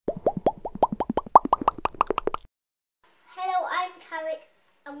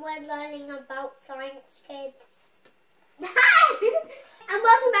and we're learning about science, kids. Hi! And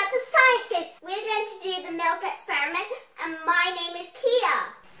welcome back to Science Kids. We're going to do the milk experiment, and my name is Kia.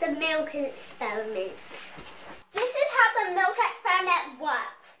 The milk experiment. This is how the milk experiment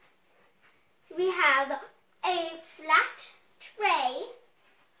works. We have a flat tray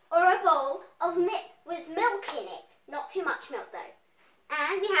or a bowl of with milk in it. Not too much milk though.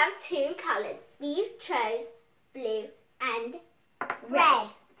 And we have two colours. We chose blue and red.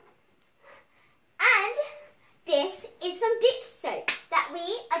 And this is some dish soap that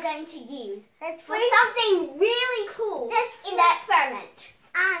we are going to use for something really cool in the experiment.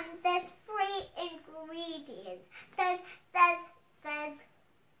 And there's 3 ingredients. There's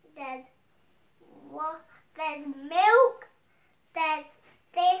milk, there's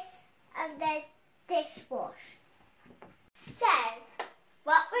this, and there's dishwash. So,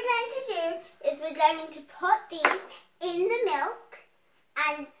 what we're going to do is we're going to put these in the milk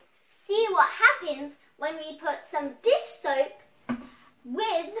and see what happens when we put some dish soap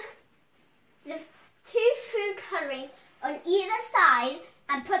with the 2 food colourings on either side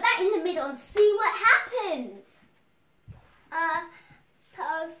and put that in the middle and see what happens.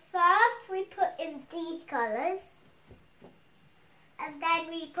 So first we put in these colours, and then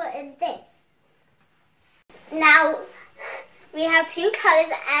we put in this. Now, we have 2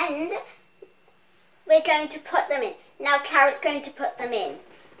 colours and we're going to put them in. Now Carrot's going to put them in.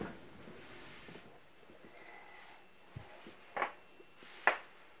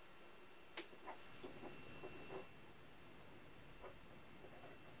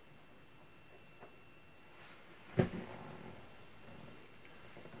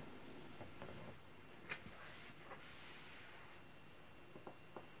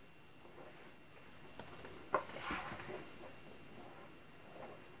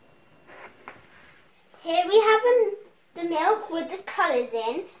 Here we have the milk with the colours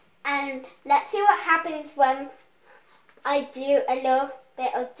in, and let's see what happens when I do a little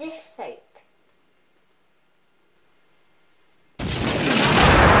bit of dish soap.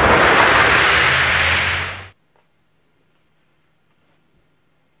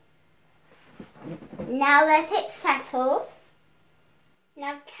 Now let it settle.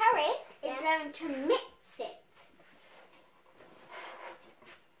 Now Carrot is going to mix it.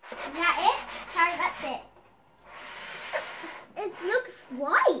 Is that it? Carrot, that's it. It looks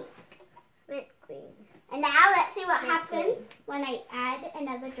white with green. And now let's see what happens when I add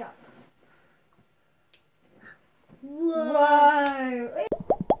another drop. Whoa!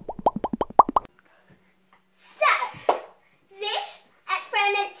 So, this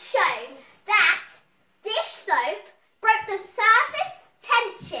experiment shows that dish soap broke the surface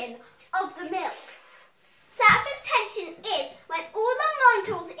tension of the milk. Surface tension is when all the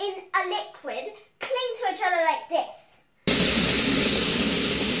molecules in a liquid cling to each other like this.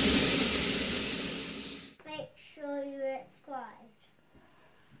 Make sure you subscribe,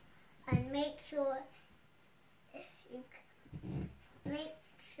 and make sure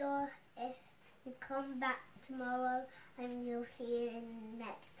if you come back tomorrow, and you'll see you in the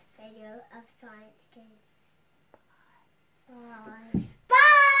next video of Science Kids. Bye.